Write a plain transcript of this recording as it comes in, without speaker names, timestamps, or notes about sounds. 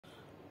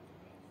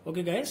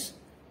Okay guys,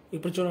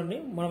 ఇప్పుడు చూడండి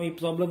మనం ఈ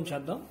ప్రాబ్లం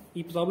చేద్దాం.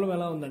 ఈ ప్రాబ్లం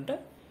ఎలా ఉందంటే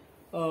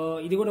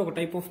ఇది కూడా ఒక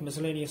టైప్ ఆఫ్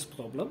మిసలేనియస్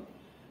ప్రాబ్లం.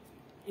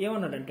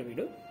 ఏమన్నాడంటే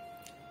వీడు,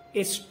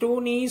 ఏ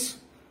stone is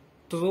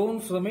throne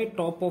from A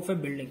top of a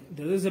building.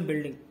 There is a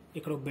building,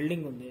 ఇక్కడ ఒక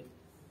బిల్డింగ్ ఉంది.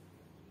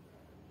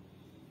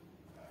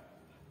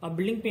 ఆ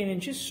బిల్డింగ్ పై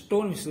నుంచి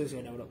స్టోన్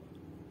విసిరేసాడు ఎవడో.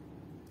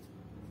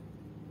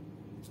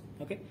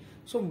 ఓకే,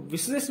 సో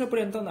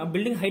విసిరేసినప్పుడు ఎంత ఉంది? ఆ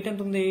బిల్డింగ్ హైట్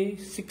ఎంత ఉంది?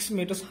 6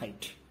 meters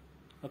height.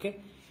 Okay,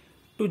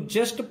 to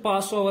just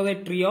pass over the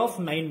tree of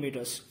 9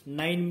 meters.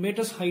 9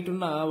 meters height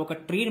ఉన్న ఒక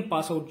ట్రీని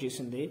పాస్ అవుట్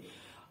చేసింది.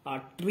 ఆ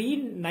ట్రీ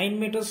 9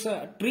 meters,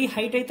 ట్రీ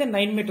హైట్ అయితే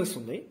 9 meters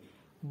ఉంది.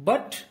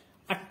 బట్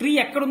ఆ ట్రీ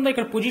ఎక్కడ ఉందో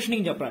ఇక్కడ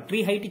పొజిషనింగ్ చెప్పాలా. ట్రీ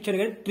హైట్ ఇచ్చారు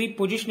కానీ ట్రీ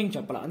పొజిషనింగ్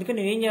చెప్పాలా. అందుకని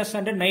నేను ఏం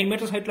చేస్తాను అంటే 9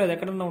 meters హైట్ లో అది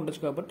ఎక్కడన్నా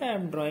ఉండొచ్చు కాబట్టి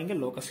I'm drawing A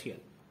locus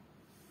here.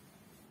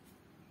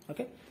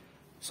 Okay,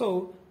 so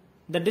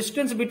the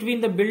distance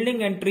between the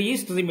building and tree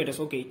is 3 meters.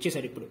 Okay,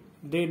 ఇచ్చేసాడు. ఇప్పుడు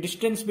ద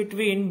డిస్టెన్స్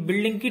బిట్వీన్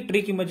బిల్డింగ్ కి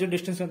ట్రీకి మధ్య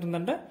డిస్టెన్స్ ఎంత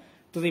ఉందంటే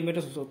 3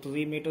 meters. సో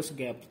 3 meters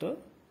గ్యాప్ తో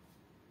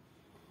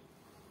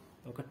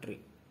ఒక ట్రీ,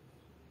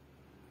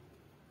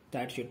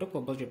 తాటి చెట్టు,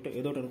 కొబ్బరి చెట్టు,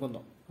 ఏదో ఒకటి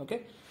అనుకుందాం. ఓకే,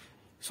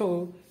 సో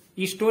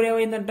ఈ స్టోరీ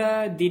ఏమైందంట,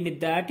 దీన్ని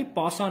దాటి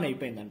పాస్ ఆన్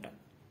అయిపోయిందంట.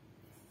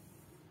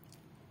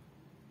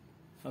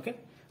 ఓకే,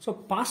 సో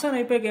పాస్ ఆన్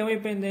అయిపోయాక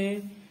ఏమైపోయింది,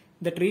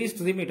 the tree is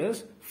 3 meters.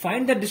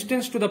 Find the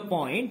distance to the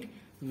point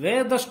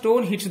where the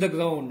stone hits the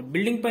ground.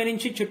 Building పై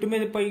నుంచి చెట్టు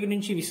మీద పై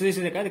నుంచి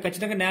విసిరేసేదే కదా, అది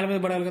ఖచ్చితంగా నేల మీద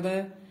పడాలి కదా.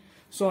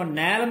 సో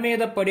నేల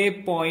మీద పడే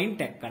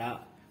పాయింట్ ఎక్కడ?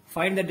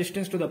 Find the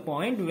distance to the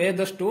point where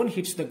the stone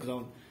hits the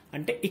ground.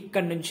 అంటే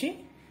ఇక్కడ నుంచి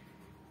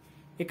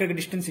ఇక్కడికి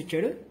డిస్టెన్స్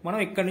ఇచ్చాడు, మనం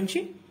ఇక్కడ నుంచి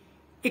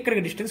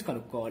ఇక్కడికి డిస్టెన్స్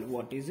కనుక్కోవాలి.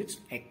 What is it's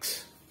X.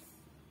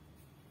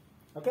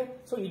 Okay,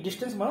 so ఈ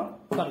డిస్టెన్స్ మనం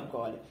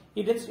కనుక్కోవాలి.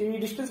 ఈ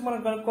డిస్టెన్స్ మనం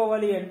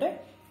కనుక్కోవాలి అంటే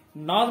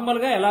నార్మల్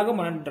గా ఎలాగో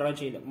మనం డ్రా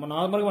చేయలేం.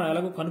 నార్మల్ గా మనం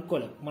ఎలాగో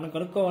కనుక్కోలేం. మనం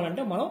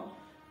కనుక్కోవాలంటే మనం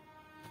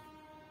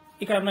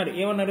ఇక్కడ అన్నాడు,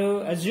 ఏమన్నాడు,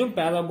 assume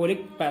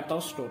parabolic path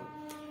of stone.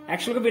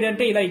 Actual గా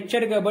వీడంటే ఇలా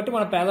ఇచ్చాడు కాబట్టి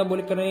మన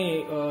పారాబోలిక్ అని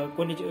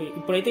కొన్ని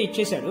ఇప్పుడైతే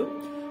ఇచ్చేసాడు,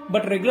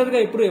 బట్ రెగ్యులర్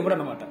గా ఇప్పుడు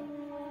ఇవ్వడనమాట.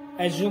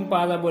 Assume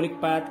parabolic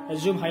path,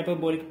 assume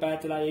hyperbolic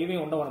path, ఇలా ఏమీ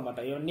ఉండవు అనమాట.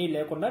 ఇవన్నీ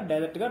లేకుండా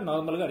డైరెక్ట్ గా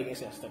నార్మల్ గా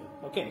అడిగేసేస్తాడు.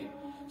 ఓకే,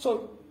 సో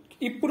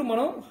ఇప్పుడు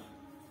మనం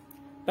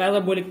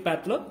పారాబోలిక్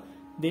పాత్ లో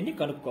దీన్ని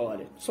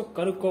కనుక్కోవాలి. సో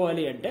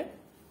కనుక్కోవాలి అంటే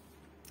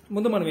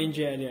ముందు మనం ఏం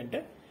చేయాలి అంటే,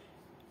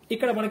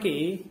 ఇక్కడ మనకి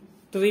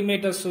 3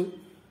 meters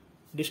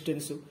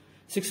డిస్టెన్స్,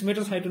 6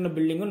 meters హైట్ ఉన్న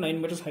బిల్డింగ్, 9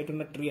 meters హైట్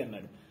ఉన్న ట్రీ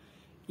అన్నాడు.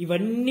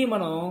 ఇవన్నీ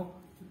మనం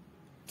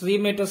 3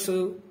 meters,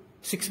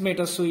 6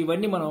 meters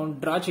ఇవన్నీ మనం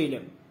డ్రా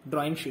చేయలేం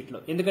డ్రాయింగ్ షీట్ లో.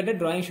 ఎందుకంటే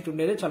డ్రాయింగ్ షీట్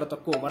ఉండేది చాలా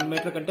తక్కువ, 1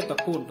 meter కంటే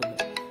తక్కువ ఉంటుంది.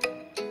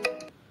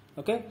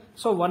 ఓకే,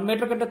 సో 1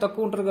 meter కంటే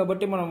తక్కువ ఉంటుంది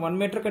కాబట్టి మనం 1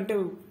 meter కంటే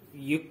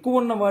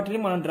ఎక్కువ ఉన్న వాటిని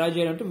మనం డ్రా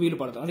చేయాలంటే వీలు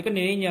పడతాం. అందుకని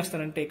నేనేం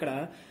చేస్తానంటే ఇక్కడ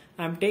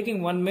I'm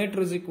taking 1 meter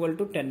is equal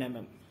to 10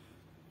 mm.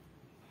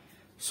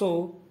 So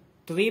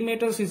 3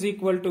 meters is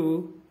equal to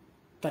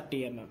 30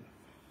 mm.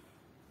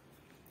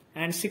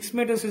 And 6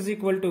 meters is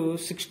equal to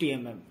 60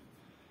 mm.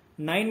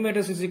 9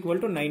 meters is equal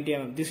to 90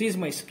 mm. This is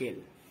my scale.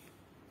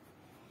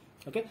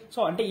 Okay, so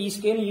అంటే ఈ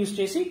scale use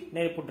చేసి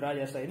నేను ఇప్పుడు draw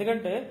చేస్తాను.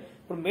 ఎందుకంటే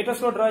ఇప్పుడు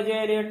metres లో draw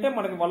చేయాలి అంటే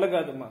మనకి వల్ల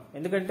కాదమ్మా.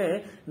 ఎందుకంటే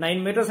 9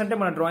 meters అంటే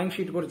మన డ్రాయింగ్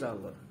షీట్ కూడా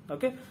చాలు.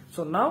 Okay,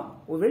 so now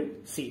we will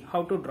see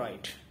how to draw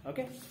it.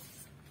 Okay,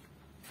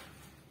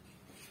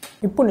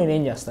 ఇప్పుడు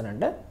నేనేం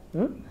చేస్తానంటే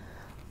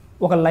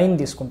ఒక లైన్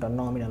తీసుకుంటాను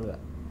నామినల్గా.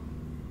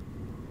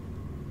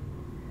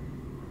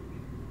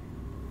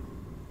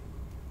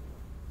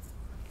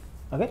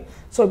 ఓకే,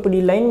 సో ఇప్పుడు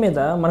ఈ లైన్ మీద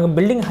మనకు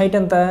బిల్డింగ్ హైట్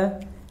ఎంత?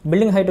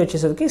 బిల్డింగ్ హైట్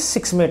వచ్చేసరికి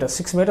 6 meters.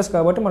 6 meters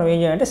కాబట్టి మనం ఏం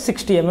చేయాలంటే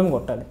 60 mm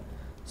కొట్టాలి.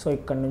 సో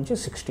ఇక్కడ నుంచి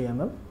 60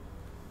 mm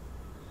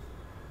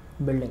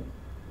building.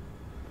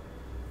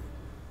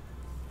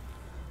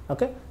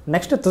 Okay,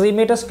 next 3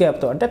 meters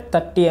గ్యాప్తో అంటే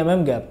 30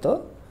 mm గ్యాప్తో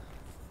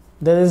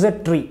there is a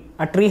tree.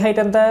 ఆ ట్రీ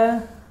హైట్ ఎంత?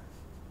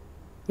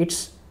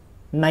 It's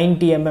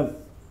 90 mm.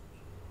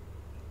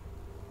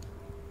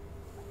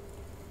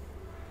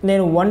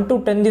 నేను 1 to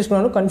 10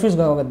 తీసుకున్నాను, కన్ఫ్యూజ్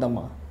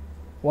కావద్దమ్మా.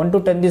 1 to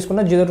 10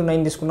 తీసుకున్నా, 0 to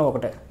 9 తీసుకున్నా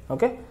ఒకటే.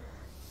 Okay,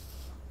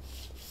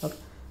 okay,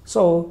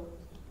 so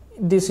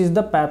this is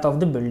the path of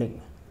the building.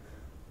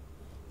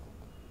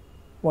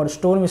 వాడు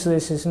స్టోన్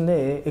విసిరేసేసింది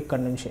ఇక్కడ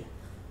నుంచి.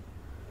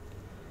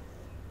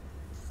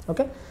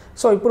 ఓకే,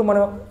 సో ఇప్పుడు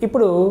మనం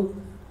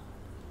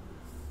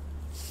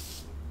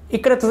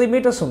ఇక్కడ 3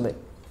 meters ఉంది,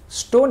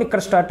 స్టోన్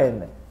ఇక్కడ స్టార్ట్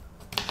అయింది.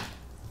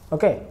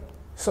 ఓకే,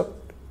 సో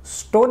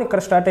స్టోన్ ఇక్కడ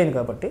స్టార్ట్ అయింది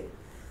కాబట్టి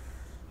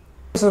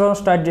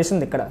స్టార్ట్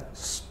చేసింది ఇక్కడ.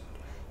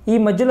 ఈ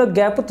మధ్యలో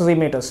గ్యాప్ 3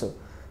 meters.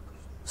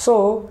 సో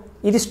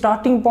ఇది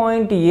స్టార్టింగ్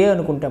పాయింట్ ఏ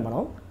అనుకుంటే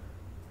మనం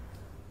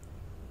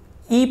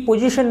ఈ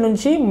పొజిషన్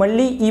నుంచి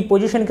మళ్ళీ ఈ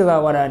పొజిషన్కి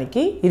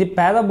రావడానికి ఇది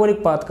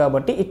పారాబోలిక్ పాత్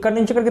కాబట్టి ఇక్కడ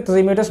నుంచి ఇక్కడికి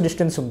 3 meters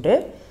డిస్టెన్స్ ఉంటే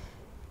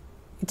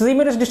 3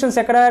 meters డిస్టెన్స్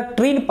ఎక్కడ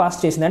ట్రీని పాస్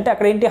చేసింది అంటే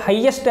అక్కడ ఏంటి,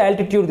 హైయెస్ట్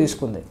ఆల్టిట్యూడ్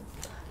తీసుకుంది.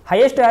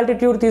 హైయెస్ట్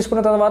ఆల్టిట్యూడ్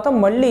తీసుకున్న తర్వాత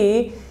మళ్ళీ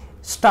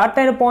స్టార్ట్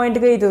అయిన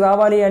పాయింట్గా ఇది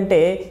రావాలి అంటే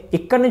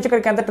ఇక్కడ నుంచి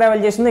ఇక్కడికి ఎంత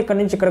ట్రావెల్ చేసిందో ఇక్కడ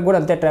నుంచి ఇక్కడ కూడా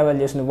అంతే ట్రావెల్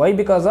చేసింది. Why?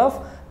 Because of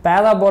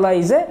parabola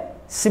is a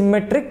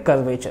symmetric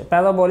curvature.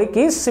 Parabolic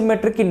is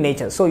symmetric in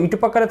nature. So ఇటు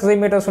పక్కన 3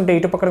 meters ఉంటే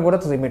ఇటు పక్కన కూడా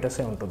 3 meters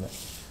ఉంటుంది.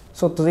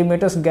 సో 3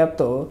 meters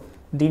గ్యాప్తో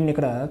దీన్ని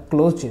ఇక్కడ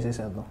క్లోజ్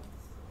చేసేసేద్దాం.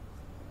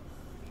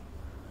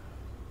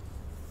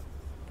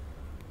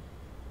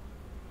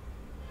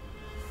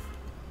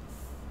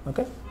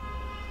 ఓకే,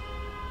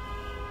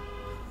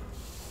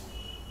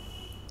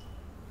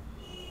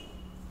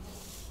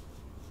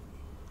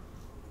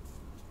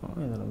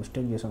 ఏదైనా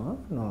మిస్టేక్ చేసామా?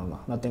 No,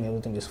 nothing,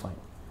 everything is fine.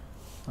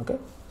 Okay,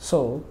 so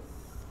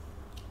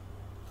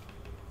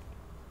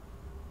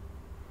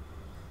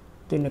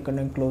దీన్ని ఇక్కడ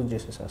నేను క్లోజ్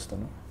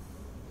చేసేసేస్తాను.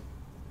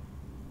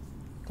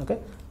 ఓకే,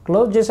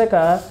 క్లోజ్ చేశాక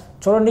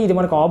చూడండి, ఇది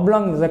మనకు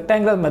ఆబ్లాంగ్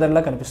రెక్టాంగులర్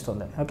మెథడ్లా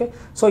కనిపిస్తుంది. ఓకే,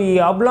 సో ఈ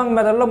ఆబ్లాంగ్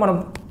మెథడ్లో మనం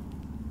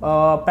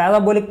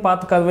పారాబోలిక్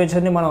పాత్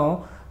కర్వేచర్ని మనం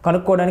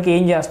కనుక్కోవడానికి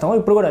ఏం చేస్తామో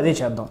ఇప్పుడు కూడా అదే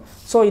చేద్దాం.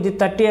 సో ఇది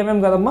 30 mm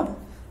కదమ్మా.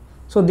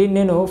 సో దీన్ని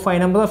నేను 5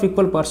 నెంబర్ ఆఫ్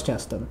ఈక్వల్ పార్ట్స్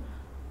చేస్తాను.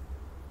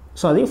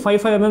 సో అది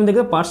 5 mm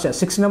దగ్గర పార్ట్స్ చేస్తాను,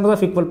 6 నెంబర్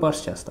ఆఫ్ ఈక్వల్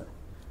పార్ట్స్ చేస్తాను.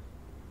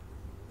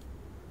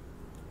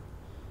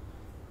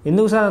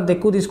 ఎందుకు సార్ అంత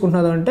ఎక్కువ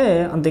తీసుకుంటున్నారు అంటే,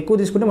 అంత ఎక్కువ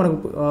తీసుకుంటే మనకు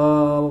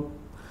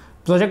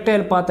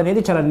ప్రొజెక్టైల్ పాత్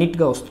అనేది చాలా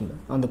నీట్గా వస్తుంది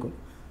అందుకు.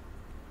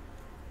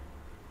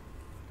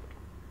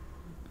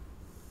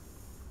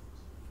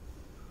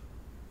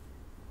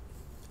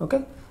 ఓకే,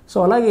 సో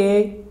అలాగే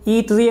ఈ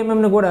 3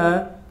 mm కూడా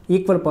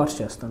ఈక్వల్ పార్ట్స్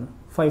చేస్తాను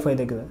 5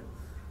 దగ్గర.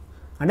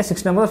 అంటే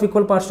 6 నెంబర్ ఆఫ్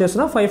ఈక్వల్ పార్ట్స్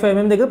చేస్తున్నా, 5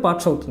 mm దగ్గర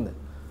పార్ట్స్ అవుతుంది.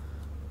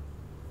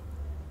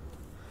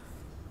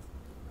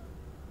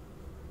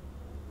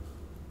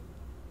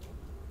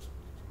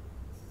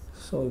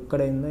 సో ఇక్కడ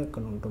అయిందా,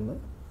 ఇక్కడ ఉంటుందా?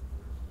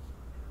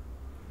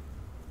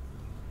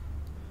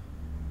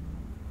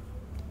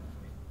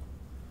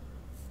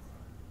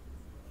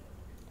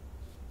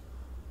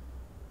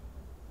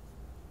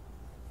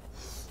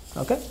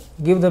 ఓకే,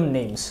 గివ్ దమ్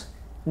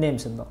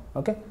నేమ్స్ ఇద్దాం.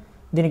 ఓకే,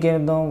 దీనికి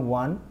ఏమిద్దాం?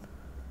 1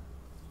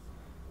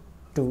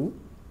 2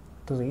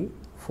 3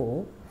 4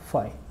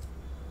 5,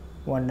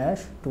 1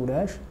 2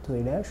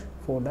 3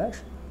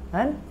 4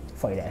 అండ్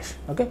 5.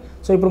 ఓకే,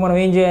 సో ఇప్పుడు మనం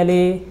ఏం చేయాలి?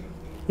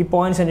 ఈ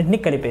పాయింట్స్ అన్నింటినీ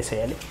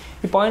కలిపేసేయాలి.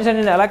 ఈ పాయింట్స్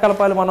అన్నింటినీ ఎలా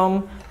కలపాలి మనం?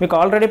 మీకు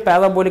ఆల్రెడీ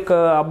పారాబోలిక్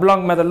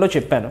అబ్లాంగ్ మెథడ్లో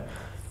చెప్పాను,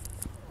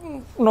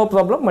 నో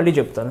ప్రాబ్లం, మళ్ళీ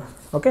చెప్తాను.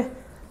 ఓకే,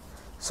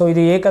 సో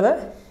ఇది ఏ కదా,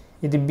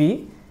 ఇది బి,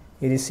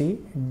 ఇది సి,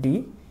 డి,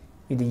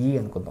 ఇది ఈ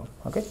అనుకుందాం.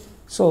 ఓకే,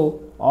 సో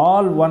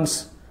ఆల్ వన్స్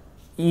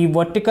ఈ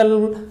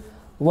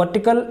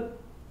వర్టికల్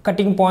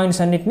కటింగ్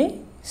పాయింట్స్ అన్నిటినీ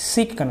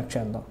సికి కనెక్ట్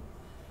చేద్దాం.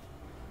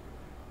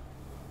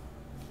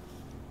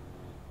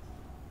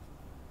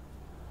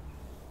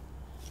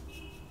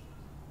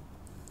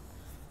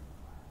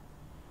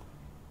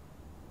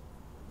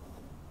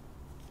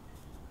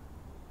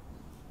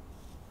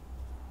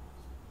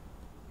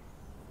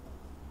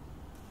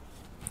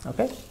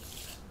 ఓకే,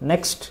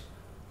 నెక్స్ట్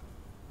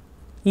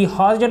ఈ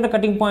హారిజాంటల్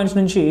కటింగ్ పాయింట్స్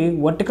నుంచి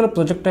వర్టికల్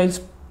ప్రొజెక్టైల్స్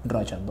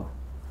డ్రా చేద్దాం.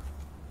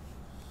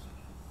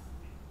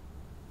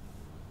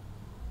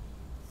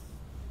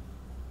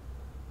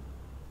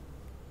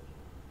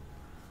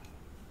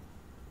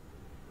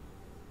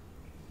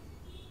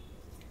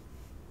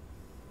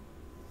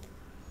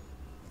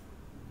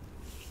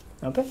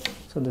 Okay,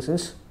 so this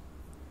is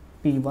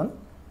P1,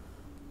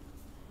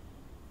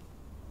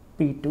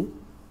 P2,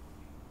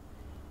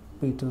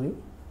 P3,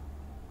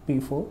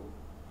 P4,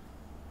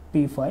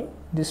 P5,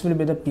 this will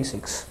be the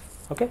P6.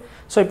 Okay,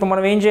 so ఇప్పుడు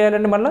మనం ఏం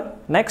చేయాలంటే మళ్ళీ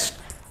నెక్స్ట్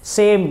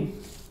సేమ్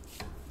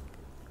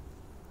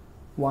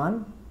 1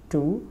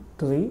 2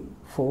 3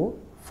 4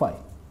 5,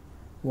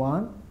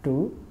 1 2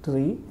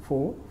 3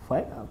 4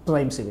 5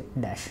 ప్రైమ్స్ ఇవి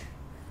డాష్.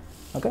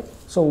 ఓకే,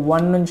 సో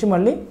 1 నుంచి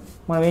మళ్ళీ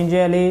మనం ఏం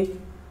చేయాలి?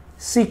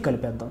 సి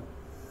కలిపేద్దాం.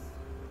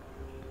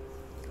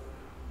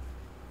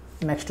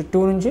 నెక్స్ట్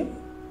 2 నుంచి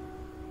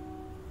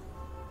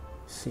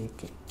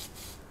సికి,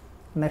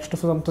 నెక్స్ట్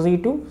ఫ్రమ్ 3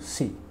 to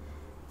C.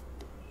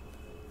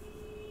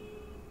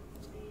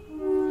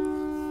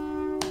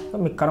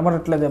 మీకు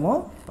కనబడట్లేదేమో,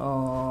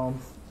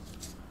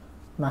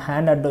 నా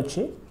hand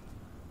అడ్డొచ్చి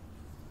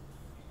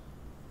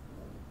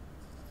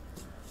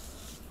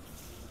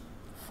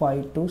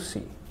five to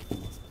C.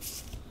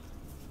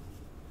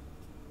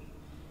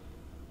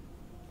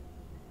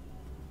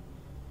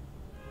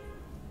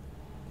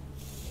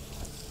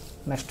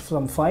 Next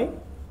from 5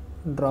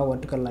 draw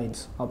vertical lines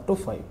up to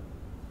 5.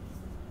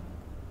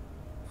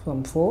 From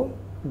 4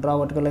 draw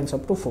vertical lines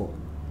up to 4.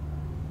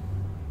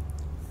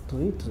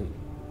 3 3.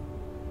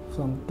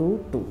 From 2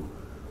 2.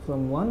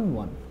 From 1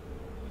 1.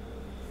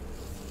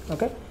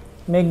 Okay,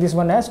 make this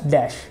one as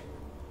dash,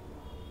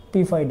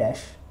 P5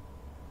 dash,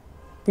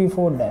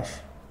 P4 dash,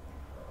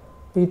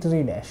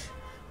 P3 dash,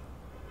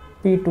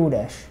 P2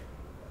 dash,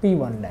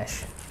 P1 dash.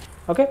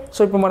 Okay, so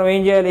ఇప్పుడు మనం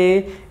ఏం చేయాలి?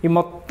 ఈ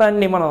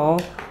మొత్తాన్ని మనం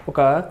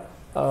ఒక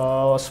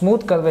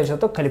smooth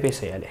కర్వేచర్తో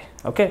కలిపేసేయాలి.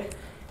 Okay,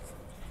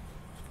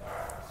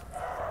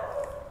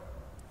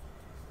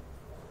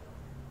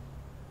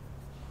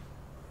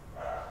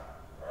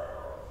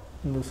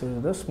 this is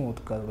the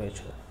smooth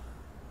curvature.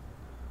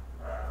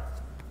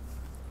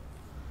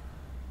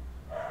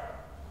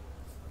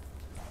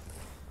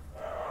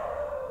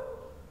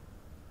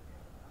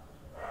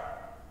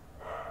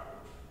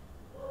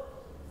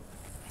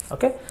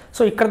 Okay,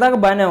 so ఇక్కడ దాకా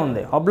బాగానే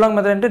ఉంది. ఆబ్లాంగ్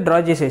మెథడ్ అంటే డ్రా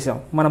చేసేసాం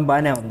మనం,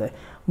 బాగానే ఉంది.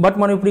 బట్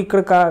మనం ఇప్పుడు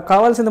ఇక్కడ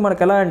కావాల్సింది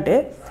మనకు ఎలా అంటే,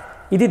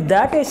 ఇది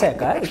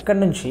దాటేశాక ఇక్కడ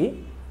నుంచి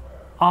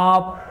ఆ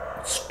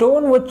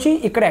స్టోన్ వచ్చి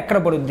ఇక్కడ ఎక్కడ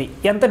పడుద్ది,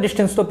 ఎంత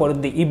డిస్టెన్స్తో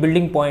పడుద్ది ఈ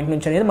బిల్డింగ్ పాయింట్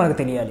నుంచి అనేది మనకు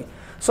తెలియాలి.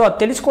 సో అది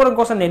తెలుసుకోవడం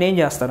కోసం నేనేం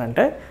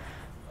చేస్తానంటే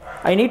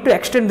I need to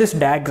extend this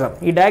diagram.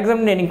 ఈ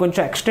డయాగ్రామ్ నేను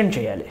ఇంకొంచెం ఎక్స్టెండ్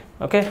చేయాలి.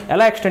 ఓకే,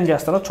 ఎలా ఎక్స్టెండ్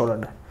చేస్తానో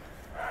చూడండి.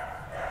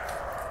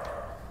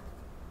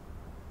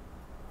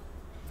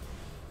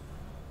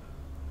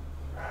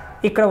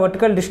 ఇక్కడ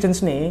వర్టికల్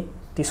డిస్టెన్స్ని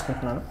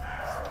తీసుకుంటున్నాను.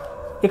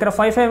 ఇక్కడ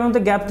 5 mm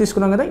గ్యాప్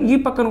తీసుకున్నాం కదా, ఈ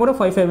పక్కన కూడా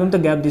 5 mm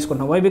గ్యాప్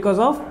తీసుకుంటున్నాం. Why? Because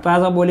of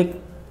parabolic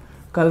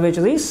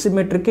curvature is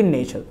symmetric in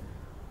nature.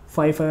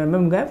 5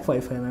 mm gap,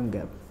 5 mm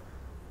gap.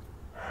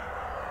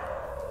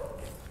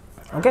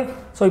 Okay,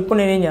 so ఇప్పుడు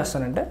నేనేం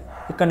చేస్తానంటే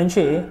ఇక్కడ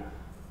నుంచి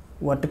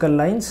వర్టికల్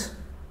లైన్స్,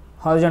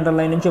 హారిజాంటల్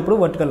లైన్ నుంచి ఇప్పుడు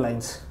వర్టికల్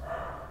లైన్స్.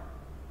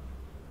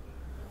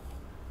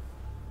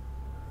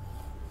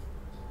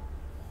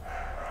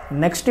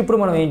 నెక్స్ట్ ఇప్పుడు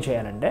మనం ఏం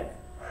చేయాలంటే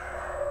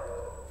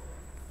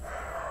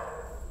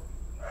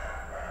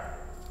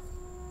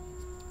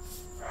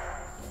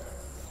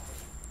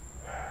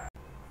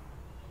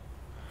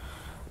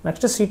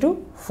నెక్స్ట్ C2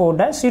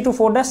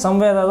 4'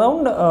 సమ్వేర్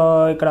అరౌండ్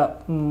ఇక్కడ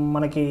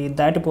మనకి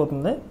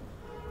దాటిపోతుంది,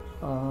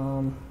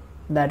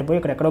 దాటిపోయి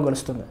ఇక్కడ ఎక్కడో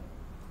గలుస్తుంది.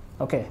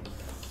 Okay,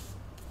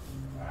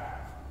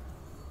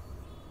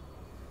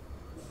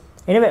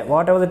 anyway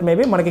what ever it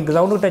maybe, మనకి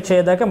గ్రౌండ్ టచ్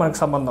అయ్యేదాకా మనకు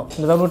సంబంధం,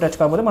 గ్రౌండ్ టచ్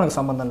కాకపోతే మనకు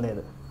సంబంధం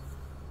లేదు.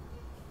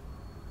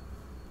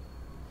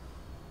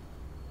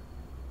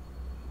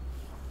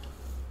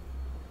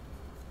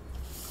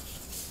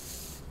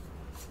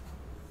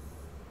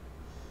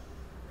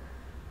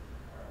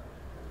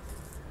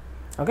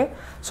 ఓకే,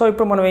 సో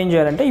ఇప్పుడు మనం ఏం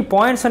చేయాలంటే ఈ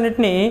పాయింట్స్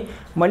అన్నిటిని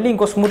మళ్ళీ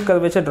ఇంకో స్మూత్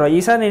కర్వేచర్ డ్రా.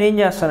 ఈసారి నేను ఏం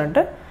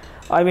చేస్తానంటే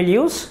I will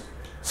use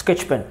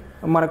sketch pen,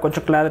 మనకు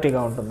కొంచెం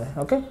క్లారిటీగా ఉంటుంది.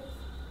 Okay,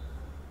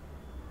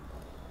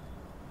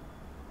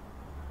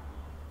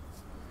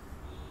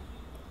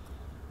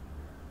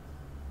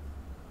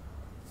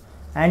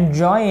 and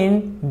join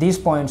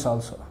these points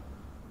also.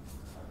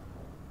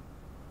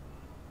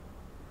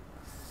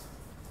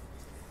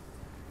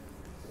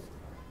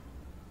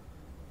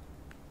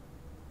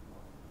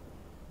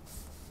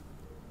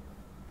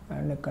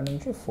 And ఇక్కడ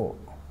నుంచి 4.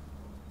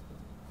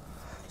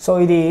 సో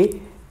ఇది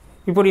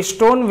ఇప్పుడు ఈ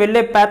స్టోన్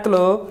వెళ్ళే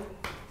ప్యాత్లో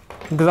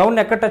గ్రౌండ్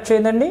ఎక్కడ టచ్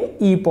అయిందండి,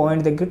 ఈ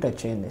పాయింట్ దగ్గర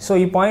టచ్ అయింది. సో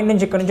ఈ పాయింట్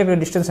నుంచి ఇక్కడ నుంచి ఇక్కడ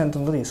డిస్టెన్స్ ఎంత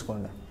ఉందో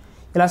తీసుకోండి.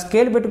 ఇలా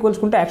స్కేల్ పెట్టి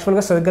కొలుచుకుంటే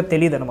యాక్చువల్గా సరిగ్గా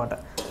తెలియదు అనమాట.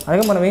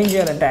 అలాగే మనం ఏం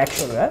చేయాలంటే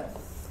యాక్చువల్గా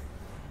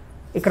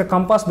ఇక్కడ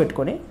కంపాస్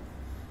పెట్టుకొని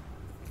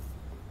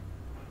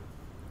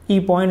ఈ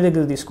పాయింట్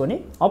దగ్గర తీసుకొని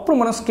అప్పుడు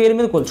మనం స్కేల్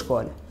మీద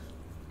కొలుచుకోవాలి.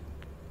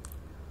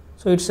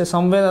 So it's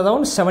somewhere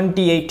around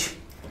 78.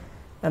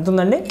 ఎంత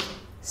ఉందండి?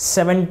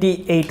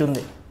 78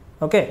 ఉంది.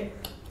 Okay,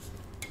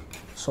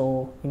 so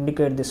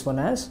indicate this one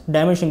as,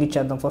 dimension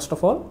ఇచ్చేద్దాం ఫస్ట్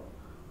ఆఫ్ ఆల్.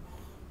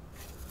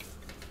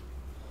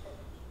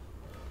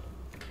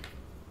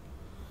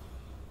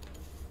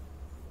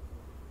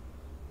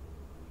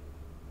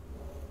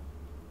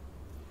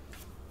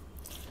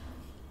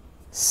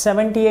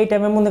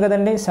 mm ఉంది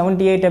కదండి.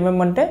 78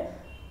 mm అంటే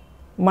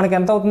మనకి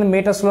ఎంత అవుతుంది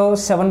మీటర్స్లో?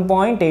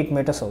 7.8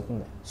 మీటర్స్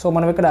అవుతుంది. సో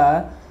మనం ఇక్కడ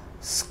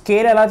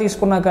స్కేల్ ఎలా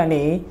తీసుకున్నా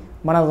కానీ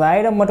మనం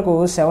రాయడం మటుకు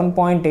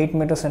 7.8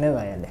 మీటర్స్ అనేది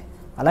రాయాలి.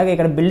 అలాగే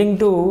ఇక్కడ బిల్డింగ్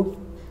టు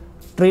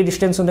ట్రీ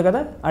డిస్టెన్స్ ఉంది కదా,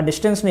 ఆ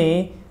డిస్టెన్స్ని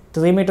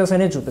 3 మీటర్స్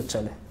అనేది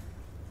చూపించాలి.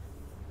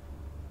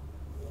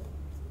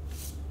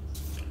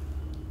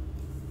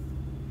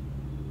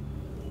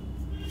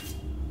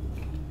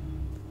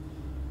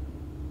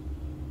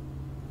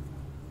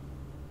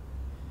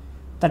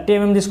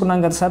 mm తీసుకున్నాం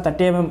కదా సార్,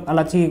 30 mm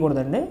అలా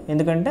తీయకూడదండి.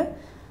 ఎందుకంటే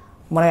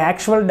మన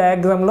యాక్చువల్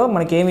డయాగ్రామ్లో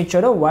మనకి ఏమి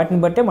ఇచ్చాడో వాటిని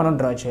బట్టే మనం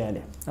డ్రా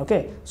చేయాలి. Okay,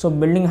 so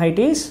building height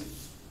is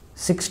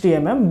 60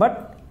 mm but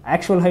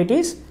actual height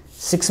is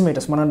 6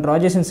 metres. మనం డ్రా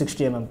చేసిన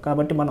 60 mm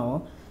కాబట్టి మనం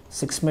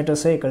 6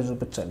 మీటర్సే ఇక్కడ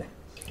చూపించాలి.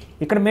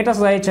 ఇక్కడ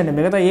మీటర్స్ రాయొచ్చండి.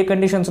 మిగతా ఏ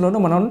కండిషన్స్లోనూ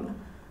మనం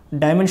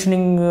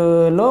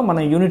డైమెన్షనింగ్లో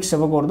మనం యూనిట్స్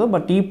ఇవ్వకూడదు,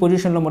 బట్ ఈ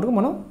పొజిషన్లో మటుకు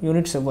మనం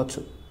యూనిట్స్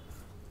ఇవ్వచ్చు.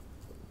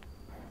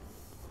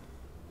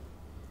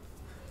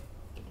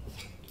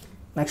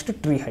 Next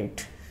tree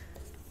height.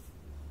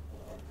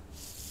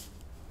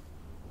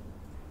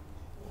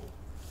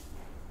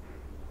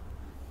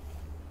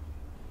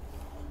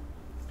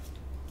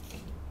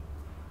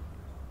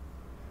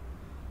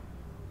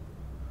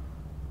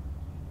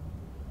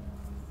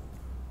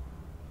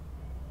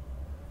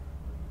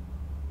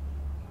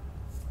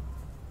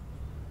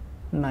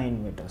 Nine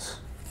metres.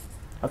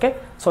 Okay,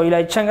 so ఇలా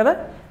ఇచ్చాం కదా,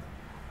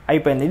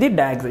 అయిపోయింది. ఇది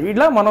డయాగ్రామ్.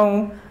 ఇట్లా మనం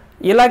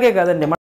ఇలాగే కాదండి.